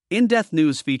In-depth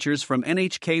news features from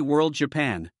NHK World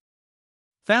Japan.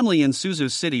 Family in Suzu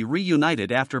City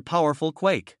reunited after powerful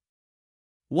quake.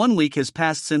 1 week has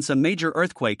passed since a major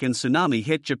earthquake and tsunami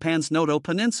hit Japan's Noto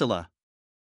Peninsula.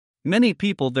 Many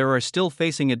people there are still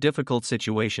facing a difficult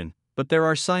situation, but there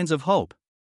are signs of hope.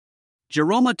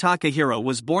 Jerome Takahiro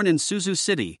was born in Suzu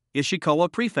City,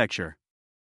 Ishikawa Prefecture.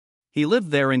 He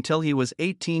lived there until he was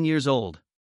 18 years old.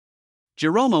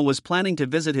 Jerome was planning to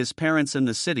visit his parents in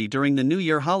the city during the New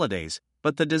Year holidays,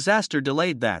 but the disaster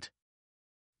delayed that.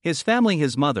 His family,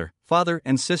 his mother, father,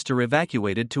 and sister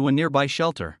evacuated to a nearby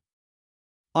shelter.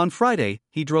 On Friday,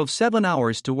 he drove 7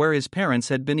 hours to where his parents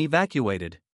had been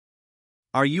evacuated.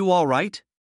 "Are you all right?"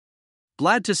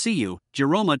 "Glad to see you,"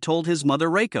 Jerome told his mother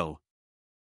Reiko.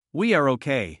 "We are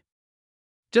okay.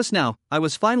 Just now, I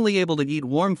was finally able to eat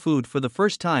warm food for the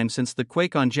first time since the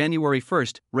quake on January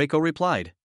 1st, Reiko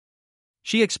replied.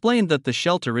 She explained that the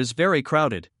shelter is very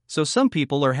crowded, so some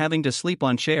people are having to sleep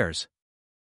on chairs.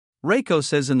 Reiko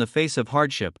says in the face of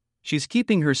hardship, she's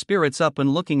keeping her spirits up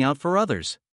and looking out for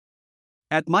others.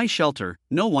 "At my shelter,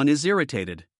 no one is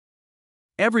irritated.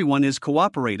 Everyone is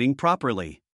cooperating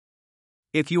properly.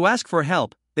 If you ask for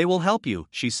help, they will help you,"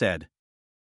 she said.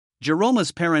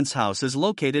 Jerome's parents' house is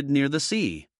located near the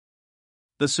sea.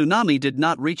 The tsunami did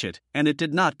not reach it, and it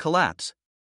did not collapse.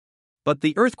 But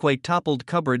the earthquake toppled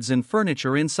cupboards and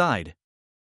furniture inside.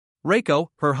 Reiko,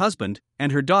 her husband,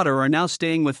 and her daughter are now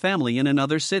staying with family in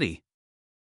another city.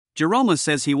 Jerome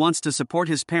says he wants to support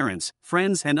his parents,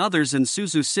 friends, and others in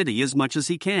Suzu City as much as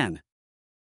he can.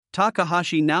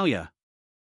 Takahashi Naoya,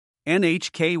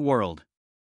 NHK World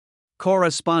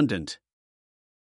Correspondent.